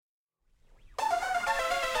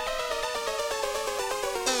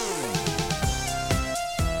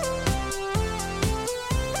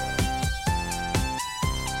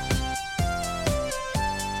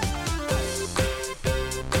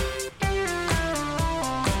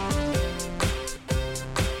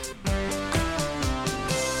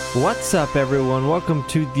What's up, everyone? Welcome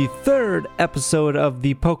to the third episode of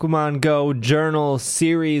the Pokemon Go Journal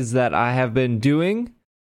series that I have been doing.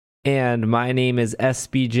 And my name is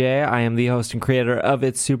SBJ. I am the host and creator of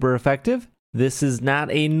It's Super Effective. This is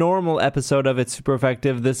not a normal episode of It's Super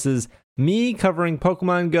Effective. This is me covering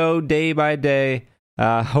Pokemon Go day by day,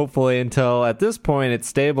 hopefully until at this point it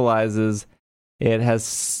stabilizes. It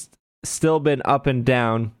has still been up and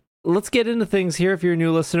down. Let's get into things here. If you're a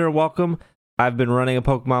new listener, welcome. I've been running a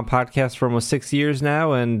Pokemon podcast for almost 6 years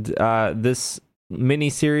now, and this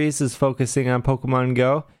mini-series is focusing on Pokemon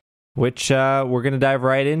Go, which we're going to dive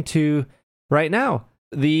right into right now.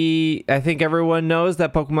 I think everyone knows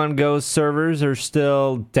that Pokemon Go's servers are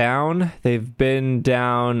still down. They've been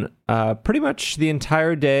down pretty much the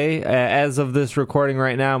entire day. As of this recording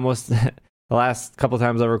right now, the last couple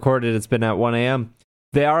times I recorded, it's been at 1 a.m.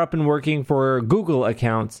 They are up and working for Google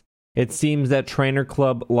accounts. It seems that Trainer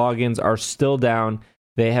Club logins are still down.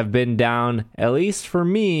 They have been down, at least for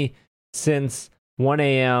me, since 1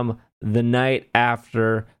 a.m. the night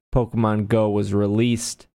after Pokemon Go was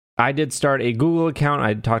released. I did start a Google account.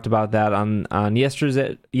 I talked about that on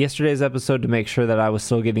yesterday's episode to make sure that I was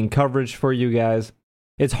still getting coverage for you guys.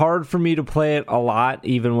 It's hard for me to play it a lot,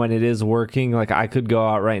 even when it is working. Like, I could go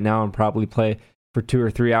out right now and probably play for 2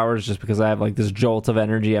 or 3 hours just because I have like this jolt of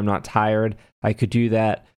energy. I'm not tired. I could do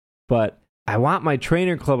that. But I want my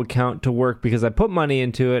Trainer Club account to work because I put money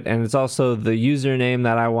into it, and it's also the username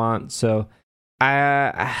that I want. So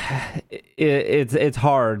it's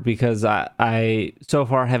hard because I so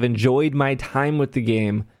far have enjoyed my time with the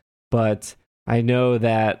game, but I know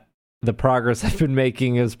that the progress I've been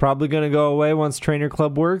making is probably going to go away once Trainer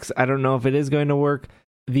Club works. I don't know if it is going to work.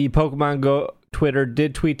 The Pokemon Go Twitter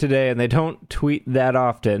did tweet today, and they don't tweet that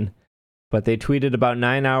often. But they tweeted about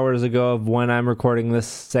 9 hours ago of when I'm recording this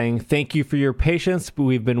saying, "Thank you for your patience.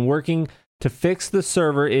 We've been working to fix the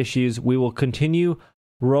server issues. We will continue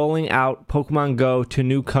rolling out Pokemon Go to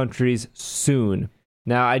new countries soon."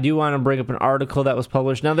 Now, I do want to bring up an article that was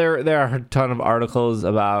published. Now, there are a ton of articles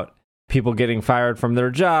about people getting fired from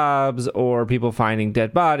their jobs or people finding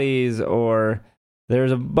dead bodies, or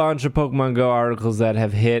there's a bunch of Pokemon Go articles that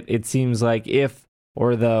have hit. It seems like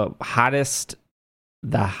the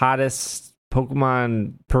hottest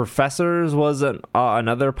Pokemon professors was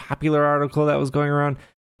another popular article that was going around.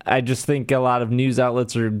 I just think a lot of news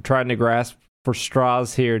outlets are trying to grasp for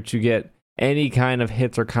straws here to get any kind of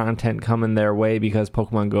hits or content coming their way because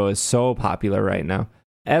Pokemon Go is so popular right now.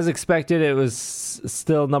 As expected, it was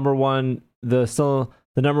still the number one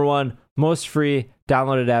most free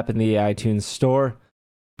downloaded app in the iTunes store.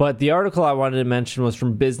 But the article I wanted to mention was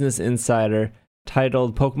from Business Insider,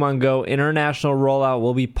 titled "Pokemon Go International Rollout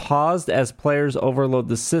Will Be Paused as Players Overload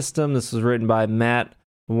the System." This was written by Matt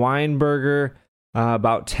Weinberger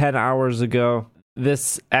about 10 hours ago.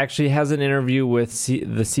 This actually has an interview with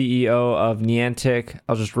the CEO of Niantic.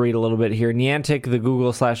 I'll just read a little bit here. Niantic, the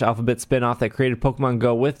Google/Alphabet spinoff that created Pokemon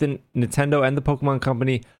Go with Nintendo and the Pokemon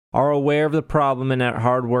Company, are aware of the problem and are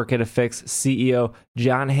hard work at a fix, CEO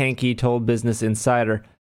John Hanke told Business Insider.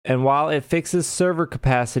 And while it fixes server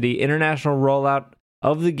capacity, international rollout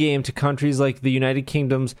of the game to countries like the United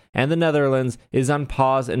Kingdoms and the Netherlands is on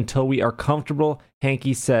pause until we are comfortable,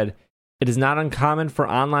 Hanke said. It is not uncommon for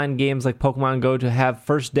online games like Pokemon Go to have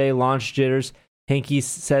first-day launch jitters. Hanke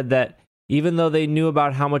said that even though they knew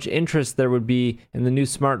about how much interest there would be in the new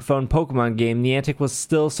smartphone Pokemon game, Niantic was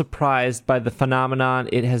still surprised by the phenomenon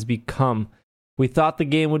it has become. "We thought the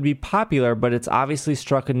game would be popular, but it's obviously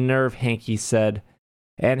struck a nerve," Hanke said.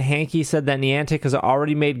 And Hanke said that Niantic has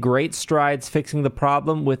already made great strides fixing the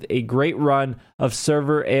problem with a great run of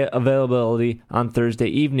server availability on Thursday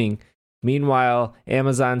evening. Meanwhile,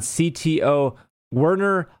 Amazon CTO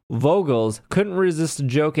Werner Vogels couldn't resist a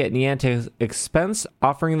joke at Niantic's expense,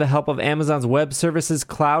 offering the help of Amazon's Web Services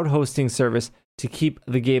cloud hosting service to keep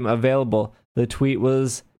the game available. The tweet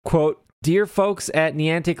was, quote, "Dear folks at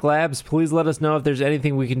Niantic Labs, please let us know if there's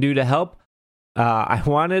anything we can do to help. I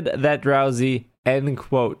wanted that drowsy," end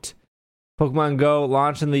quote. Pokemon Go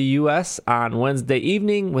launched in the US on Wednesday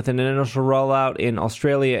evening with an initial rollout in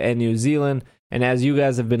Australia and New Zealand. And as you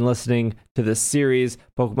guys have been listening to this series,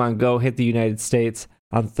 Pokemon Go hit the United States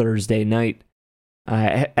on Thursday night.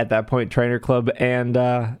 At that point, Trainer Club and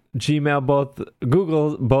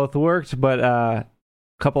Google both worked, but a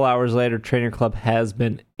couple hours later, Trainer Club has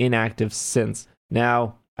been inactive since.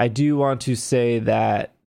 Now, I do want to say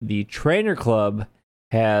that the Trainer Club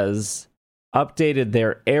has updated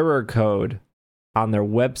their error code on their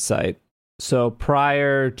website. So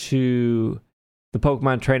prior to the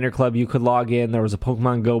Pokemon Trainer Club, you could log in. There was a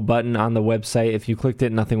Pokemon Go button on the website. If you clicked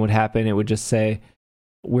it, nothing would happen. It would just say,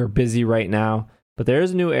 "We're busy right now." But there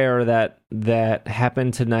is a new error that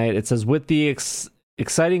happened tonight. It says, with the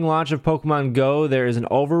exciting launch of Pokemon Go, there is an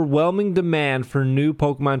overwhelming demand for new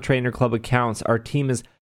Pokemon Trainer Club accounts. Our team is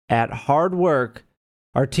at hard work.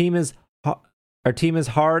 Our team is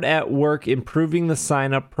hard at work improving the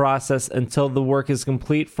sign-up process until the work is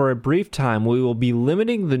complete. For a brief time, we will be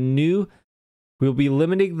limiting the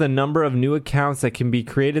number of new accounts that can be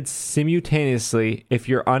created simultaneously. If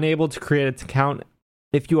you are unable to create an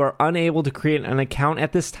account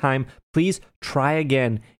at this time, please try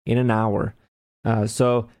again in an hour.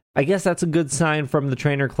 So I guess that's a good sign from the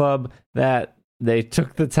Trainer Club that they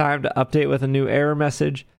took the time to update with a new error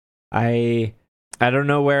message. I don't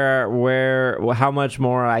know how much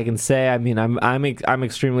more I can say. I mean, I'm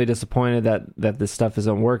extremely disappointed that this stuff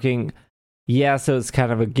isn't working. Yeah, so it's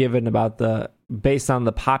kind of a given based on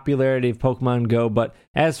the popularity of Pokemon Go. But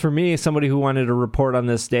as for me, somebody who wanted to report on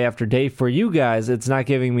this day after day for you guys, it's not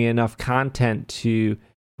giving me enough content to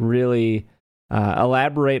really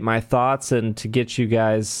elaborate my thoughts and to get you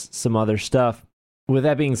guys some other stuff. With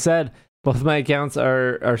that being said, both my accounts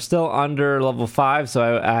are still under level 5,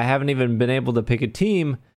 so I haven't even been able to pick a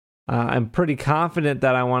team. I'm pretty confident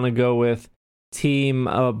that I want to go with Team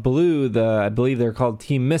Blue, I believe they're called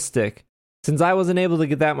Team Mystic. Since I wasn't able to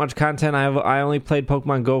get that much content, I only played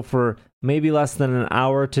Pokemon Go for maybe less than an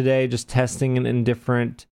hour today, just testing in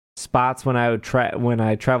different spots when I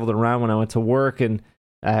traveled around when I went to work, and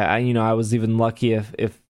I was even lucky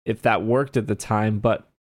if that worked at the time. But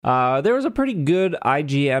there was a pretty good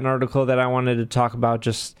IGN article that I wanted to talk about,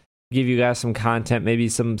 just give you guys some content, maybe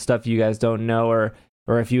some stuff you guys don't know, or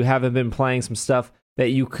if you haven't been playing, some stuff that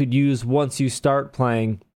you could use once you start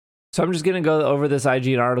playing. So I'm just going to go over this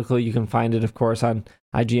IGN article. You can find it, of course, on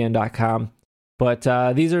IGN.com. But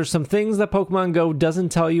these are some things that Pokemon Go doesn't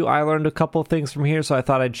tell you. I learned a couple things from here, so I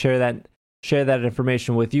thought I'd share that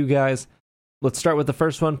information with you guys. Let's start with the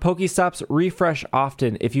first one. Pokestops refresh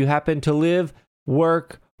often. If you happen to live,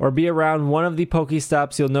 work, or be around one of the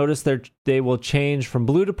Pokestops, you'll notice they will change from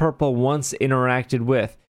blue to purple once interacted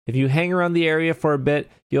with. If you hang around the area for a bit,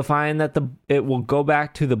 you'll find that it will go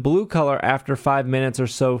back to the blue color after 5 minutes or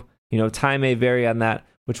so. Time may vary on that,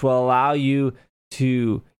 which will allow you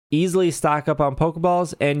to easily stock up on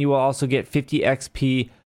Pokeballs, and you will also get 50 XP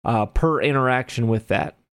per interaction with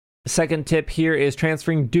that. The second tip here is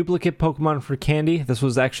transferring duplicate Pokemon for candy. This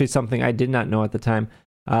was actually something I did not know at the time.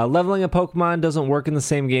 Leveling a Pokemon doesn't work in the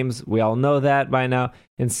same games. We all know that by now.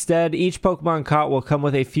 Instead, each Pokemon caught will come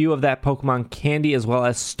with a few of that Pokemon candy as well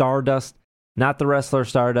as Stardust. Not the wrestler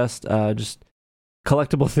Stardust, just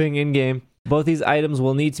collectible thing in-game. Both these items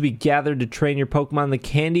will need to be gathered to train your Pokemon. The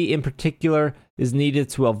candy in particular is needed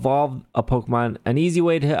to evolve a Pokemon. An easy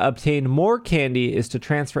way to obtain more candy is to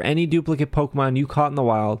transfer any duplicate Pokemon you caught in the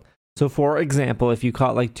wild. So for example, if you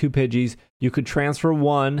caught like 2 Pidgeys, you could transfer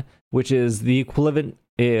one, which is equal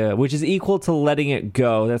to letting it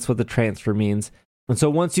go. That's what the transfer means. And so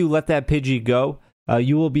once you let that Pidgey go,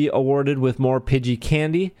 you will be awarded with more Pidgey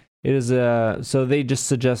candy. It is so they just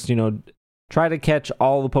suggest, try to catch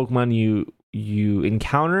all the Pokemon you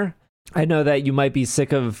encounter. I know that you might be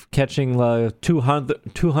sick of catching the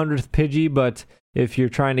 200th Pidgey, but if you're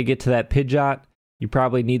trying to get to that Pidgeot, you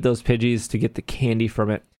probably need those Pidgeys to get the candy from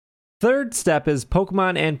it. Third step is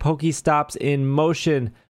Pokemon and Pokestops in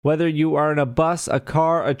motion. Whether you are in a bus, a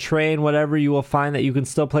car, a train, whatever, you will find that you can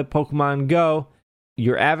still play Pokemon Go.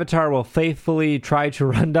 Your avatar will faithfully try to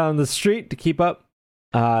run down the street to keep up.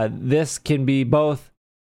 This can be both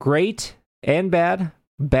great and bad.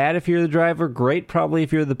 Bad if you're the driver, great probably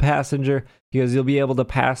if you're the passenger, because you'll be able to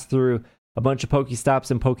pass through a bunch of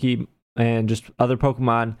Pokestops and just other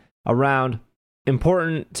Pokemon around.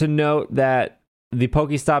 Important to note that the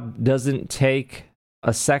Pokestop doesn't take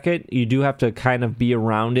a second. You do have to kind of be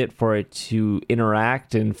around it for it to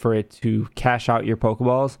interact and for it to cash out your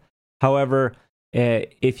Pokeballs. However,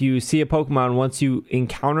 if you see a Pokemon, once you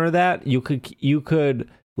encounter that, you could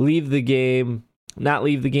leave the game. Not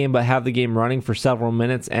leave the game, but have the game running for several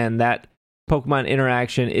minutes, and that Pokemon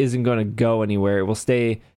interaction isn't going to go anywhere. It will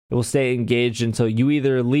stay engaged until you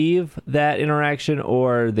either leave that interaction,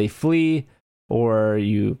 or they flee, or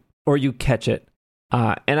you catch it.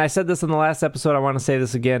 And I said this in the last episode. I want to say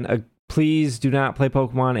this again. Please do not play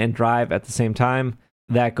Pokemon and drive at the same time.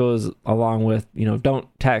 That goes along with, don't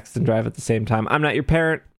text and drive at the same time. I'm not your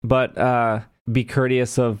parent, but be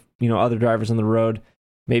courteous of other drivers on the road.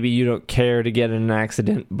 Maybe you don't care to get in an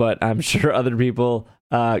accident, but I'm sure other people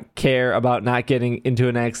care about not getting into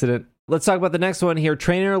an accident. Let's talk about the next one here.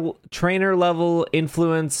 Trainer level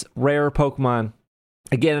influence rare Pokemon.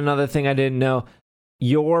 Again, another thing I didn't know.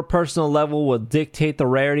 Your personal level will dictate the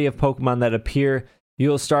rarity of Pokemon that appear.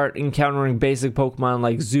 You'll start encountering basic Pokemon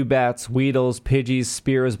like Zubats, Weedles, Pidgeys,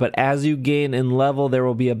 Spearows, but as you gain in level, there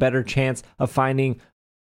will be a better chance of finding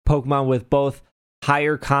Pokemon with both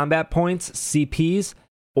higher combat points, CPs,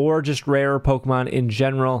 or just rarer Pokemon in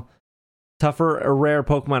general. Tougher or rare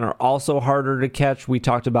Pokemon are also harder to catch. We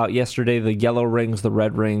talked about yesterday the yellow rings, the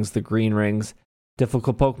red rings, the green rings.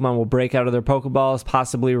 Difficult Pokemon will break out of their Pokeballs,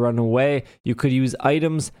 possibly run away. You could use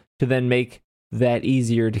items to then make that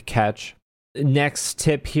easier to catch. Next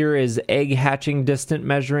tip here is egg hatching distance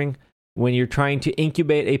measuring. When you're trying to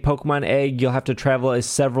incubate a Pokemon egg, you'll have to travel a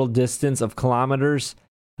several distance of kilometers,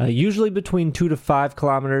 usually between 2 to 5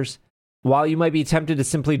 kilometers. While you might be tempted to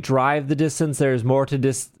simply drive the distance, there is more to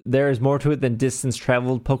it than distance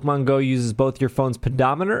traveled. Pokemon Go uses both your phone's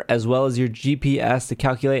pedometer as well as your GPS to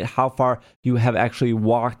calculate how far you have actually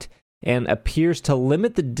walked, and appears to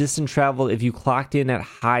limit the distance traveled if you clocked in at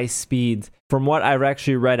high speeds. From what I've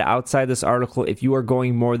actually read outside this article, if you are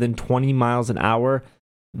going more than 20 miles an hour,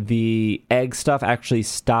 the egg stuff actually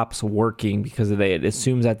stops working because it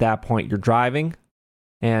assumes at that point you're driving.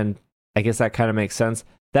 And I guess that kind of makes sense.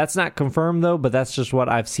 That's not confirmed though, but that's just what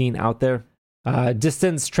I've seen out there.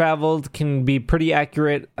 Distance traveled can be pretty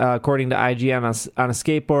accurate according to IGN on a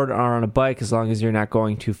skateboard or on a bike, as long as you're not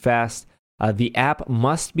going too fast. The app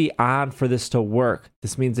must be on for this to work.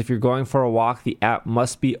 This means if you're going for a walk, the app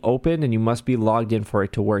must be open and you must be logged in for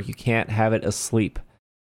it to work. You can't have it asleep.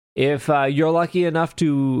 If you're lucky enough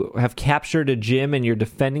to have captured a gym and you're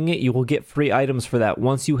defending it, you will get free items for that.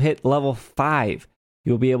 Once you hit level 5,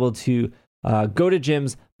 you'll be able to go to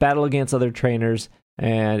gyms, battle against other trainers,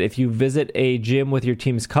 and if you visit a gym with your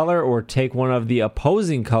team's color or take one of the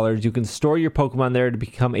opposing colors, you can store your Pokemon there to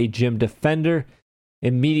become a gym defender.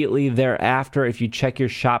 Immediately thereafter, if you check your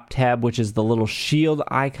shop tab, which is the little shield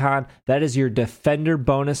icon, that is your defender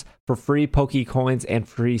bonus for free Pokecoins and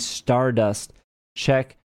free Stardust.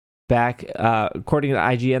 Check back, according to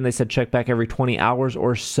IGN, they said check back every 20 hours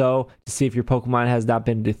or so to see if your Pokemon has not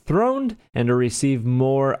been dethroned and to receive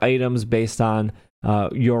more items based on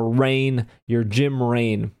your reign, your gym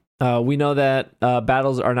reign. We know that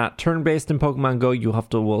battles are not turn-based in Pokemon Go. You'll have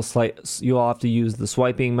to use the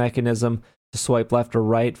swiping mechanism to swipe left or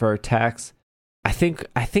right for attacks. I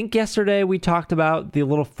think yesterday we talked about the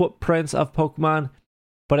little footprints of Pokemon,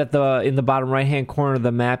 but in the bottom right-hand corner of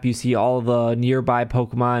the map, you see all the nearby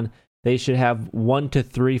Pokemon. They should have 1 to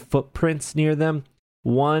 3 footprints near them.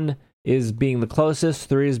 1 is being the closest,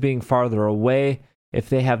 3 is being farther away. If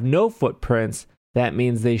they have no footprints, that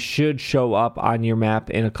means they should show up on your map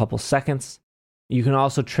in a couple seconds. You can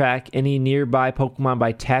also track any nearby Pokemon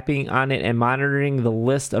by tapping on it and monitoring the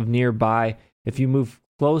list of nearby. If you move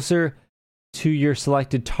closer to your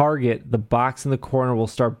selected target, the box in the corner will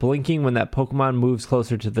start blinking when that Pokemon moves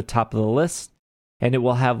closer to the top of the list, and it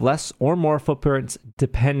will have less or more footprints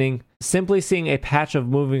depending. Simply seeing a patch of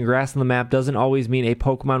moving grass on the map doesn't always mean a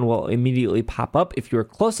Pokemon will immediately pop up if you are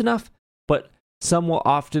close enough, but some will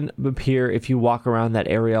often appear if you walk around that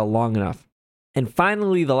area long enough. And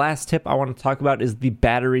finally, the last tip I want to talk about is the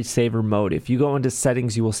battery saver mode. If you go into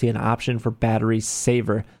settings, you will see an option for battery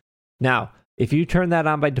saver. Now, if you turn that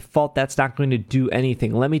on by default, that's not going to do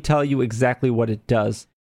anything. Let me tell you exactly what it does.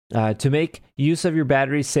 To make use of your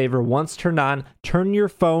battery saver, once turned on, turn your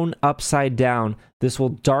phone upside down. This will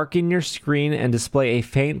darken your screen and display a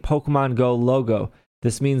faint Pokemon Go logo.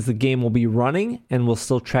 This means the game will be running and will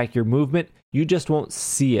still track your movement. You just won't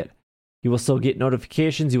see it. You will still get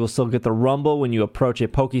notifications. You will still get the rumble when you approach a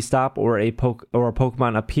Pokestop or a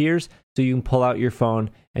Pokemon appears, so you can pull out your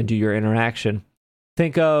phone and do your interaction.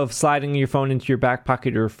 Think of sliding your phone into your back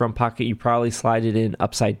pocket or front pocket. You probably slide it in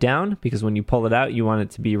upside down because when you pull it out, you want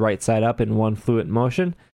it to be right side up in one fluid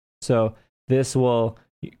motion. So this will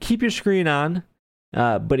keep your screen on,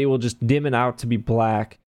 but it will just dim it out to be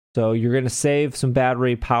black. So you're going to save some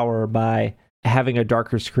battery power by having a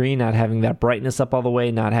darker screen, not having that brightness up all the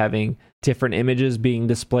way, not having different images being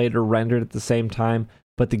displayed or rendered at the same time,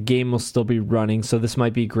 but the game will still be running. So this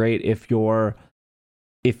might be great if you're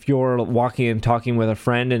walking and talking with a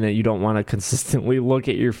friend and you don't want to consistently look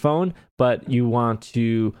at your phone, but you want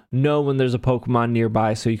to know when there's a Pokemon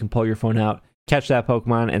nearby so you can pull your phone out, catch that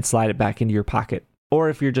Pokemon, and slide it back into your pocket. Or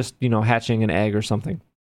if you're just, hatching an egg or something.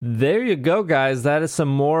 There you go, guys. That is some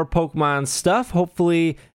more Pokemon stuff.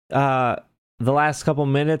 Hopefully, the last couple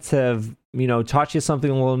minutes have, taught you something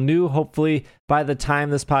a little new. Hopefully, by the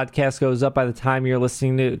time this podcast goes up, by the time you're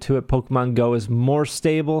listening to it, Pokemon Go is more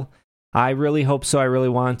stable. I really hope so. I really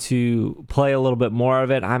want to play a little bit more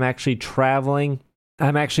of it. I'm actually traveling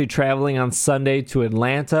on Sunday to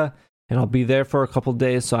Atlanta, and I'll be there for a couple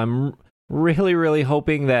days. So I'm really, really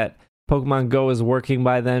hoping that Pokemon Go is working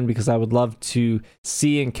by then, because I would love to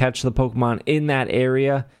see and catch the Pokemon in that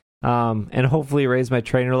area, and hopefully raise my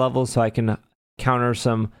trainer level so I can counter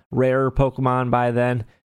some rarer Pokemon by then.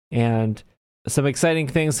 And some exciting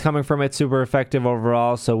things coming from it. Super effective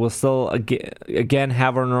overall. So we'll still again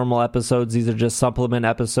have our normal episodes. These are just supplement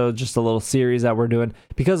episodes, just a little series that we're doing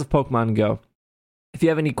because of Pokemon Go. If you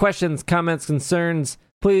have any questions, comments, concerns,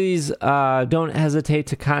 please don't hesitate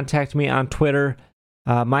to contact me on Twitter.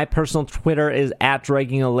 My personal Twitter is at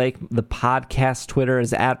Dragging a Lake. The podcast Twitter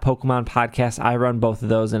is at Pokemon Podcast. I run both of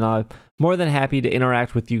those, and I'm more than happy to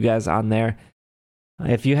interact with you guys on there.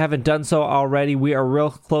 If you haven't done so already, we are real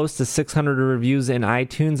close to 600 reviews in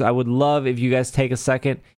iTunes. I would love if you guys take a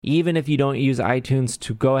second, even if you don't use iTunes,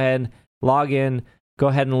 to go ahead, log in, go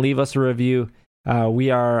ahead and leave us a review. We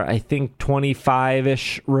are, I think,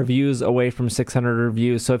 25-ish reviews away from 600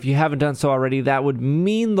 reviews. So if you haven't done so already, that would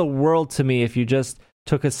mean the world to me if you just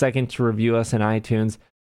took a second to review us in iTunes.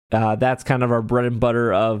 That's kind of our bread and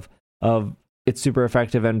butter of It's Super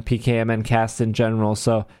Effective and PKMN Cast in general.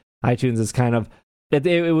 So iTunes is kind of,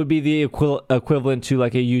 it would be the equivalent to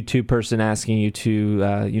like a YouTube person asking you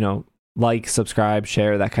to, like, subscribe,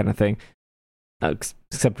 share, that kind of thing.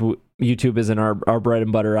 Except YouTube isn't our bread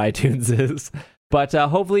and butter, iTunes is. But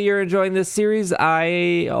hopefully you're enjoying this series.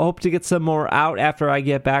 I hope to get some more out after I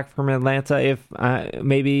get back from Atlanta. If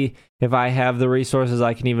maybe if I have the resources,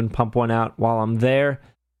 I can even pump one out while I'm there.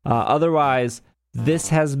 Otherwise, this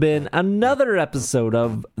has been another episode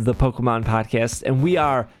of the Pokemon Podcast, and we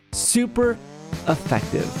are super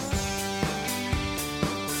effective.